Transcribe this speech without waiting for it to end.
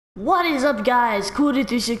What is up, guys?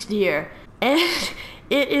 GTATROLLING-D-BAG here, and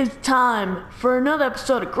it is time for another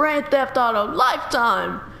episode of Grand Theft Auto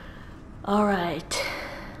Lifetime. Alright,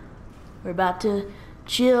 we're about to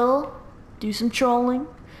chill, do some trolling,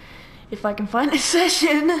 if I can find a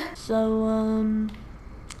session. So,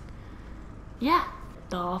 yeah,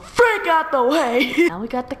 the frick out the way. Now we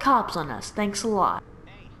got the cops on us, thanks a lot.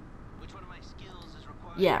 Hey, which one of my skills is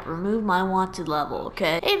required? Yeah, remove my wanted level,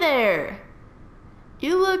 okay? Hey there!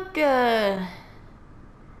 You look great.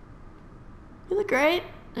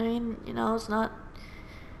 I mean, you know, it's not...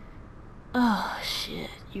 Oh, shit,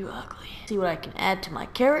 you ugly. See what I can add to my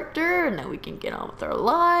character, and then we can get on with our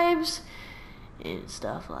lives, and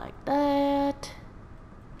stuff like that.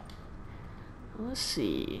 Let's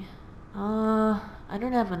see. I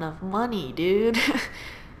don't have enough money, dude.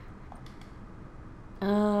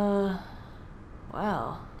 Wow.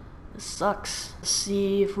 This sucks. Let's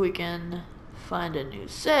see if we can find a new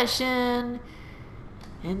session,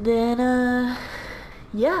 and then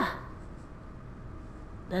yeah,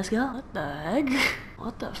 let's go. What the heck?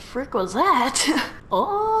 What the frick was that?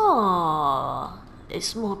 Oh, a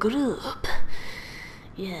small group.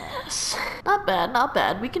 Yes, not bad, not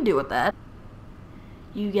bad. We can deal with that.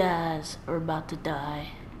 You guys are about to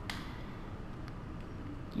die.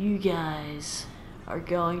 You guys are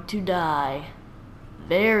going to die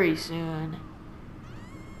very soon.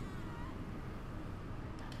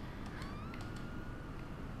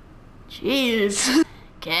 Jeez.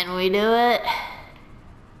 Can we do it?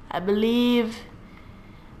 I believe.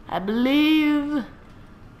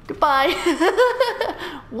 Goodbye.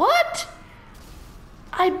 What?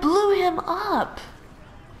 I blew him up.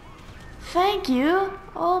 Thank you.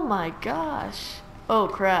 Oh my gosh. Oh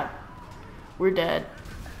crap. We're dead.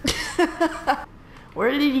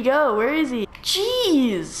 Where did he go? Where is he?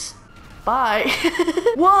 Jeez. Bye.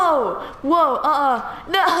 Whoa. Whoa.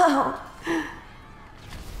 No.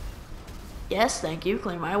 Yes, thank you.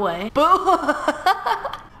 Clear my way. Boom!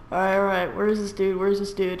 Alright. Where's this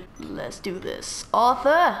dude? Let's do this.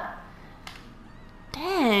 Arthur!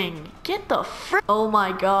 Dang. Get the frick. Oh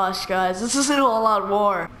my gosh, guys. This is an all-out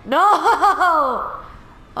war. No!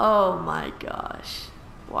 Oh my gosh.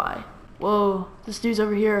 Why? Whoa. This dude's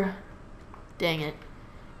over here. Dang it.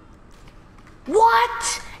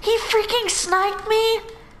 What? He freaking sniped me?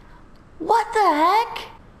 What the heck?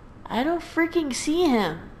 I don't freaking see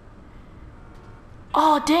him.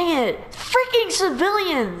 Oh, dang it. Freaking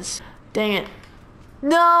civilians. Dang it.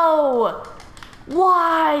 No.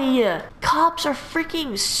 Why? Cops are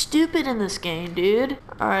freaking stupid in this game, dude.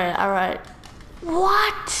 Alright.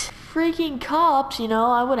 What? Freaking cops, you know,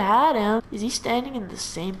 I would have had him. Is he standing in the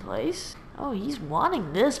same place? Oh, he's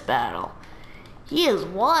wanting this battle. He is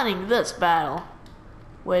wanting this battle.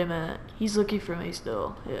 Wait a minute. He's looking for me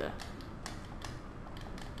still. Yeah.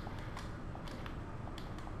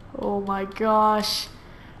 Oh my gosh.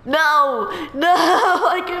 No!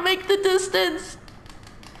 I can make the distance.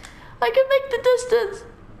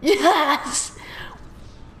 Yes!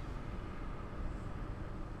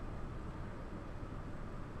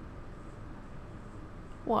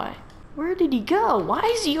 Why? Where did he go? Why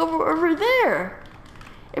is he over there?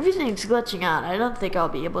 Everything's glitching out. I don't think I'll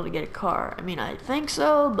be able to get a car. I mean, I think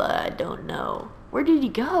so, but I don't know. Where did he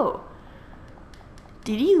go?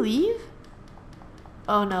 Did he leave?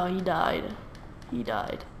 Oh no, he died. I'm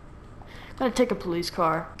gonna take a police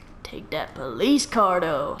car. Take that police car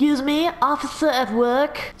though. Excuse me, officer at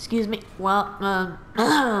work. Excuse me. Well,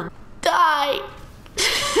 die!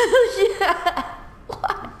 Yeah!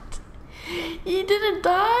 What? He didn't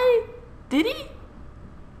die? Did he?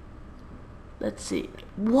 Let's see.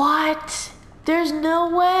 What? There's no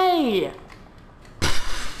way!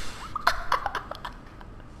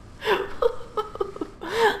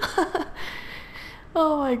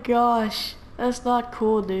 Oh my gosh, that's not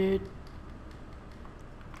cool, dude.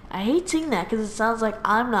 I hate seeing that because it sounds like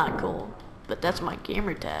I'm not cool, but that's my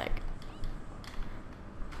gamer tag.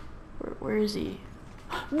 Where is he?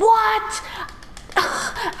 What?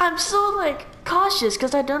 I'm so like cautious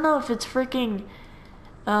because I don't know if it's freaking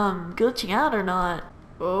glitching out or not.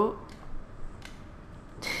 Oh.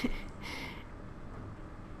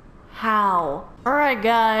 How? Alright,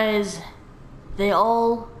 guys. They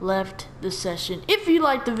all left the session. If you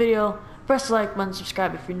liked the video, press the like button,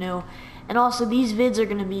 subscribe if you're new. And also, these vids are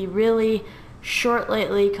going to be really short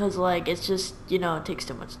lately because, like, it's just, you know, it takes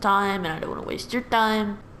too much time and I don't want to waste your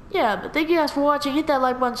time. Yeah, but thank you guys for watching. Hit that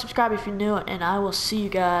like button, subscribe if you're new, and I will see you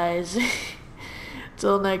guys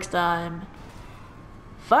till next time.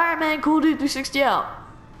 Fireman GTATROLLING-D-BAG out.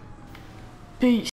 Peace.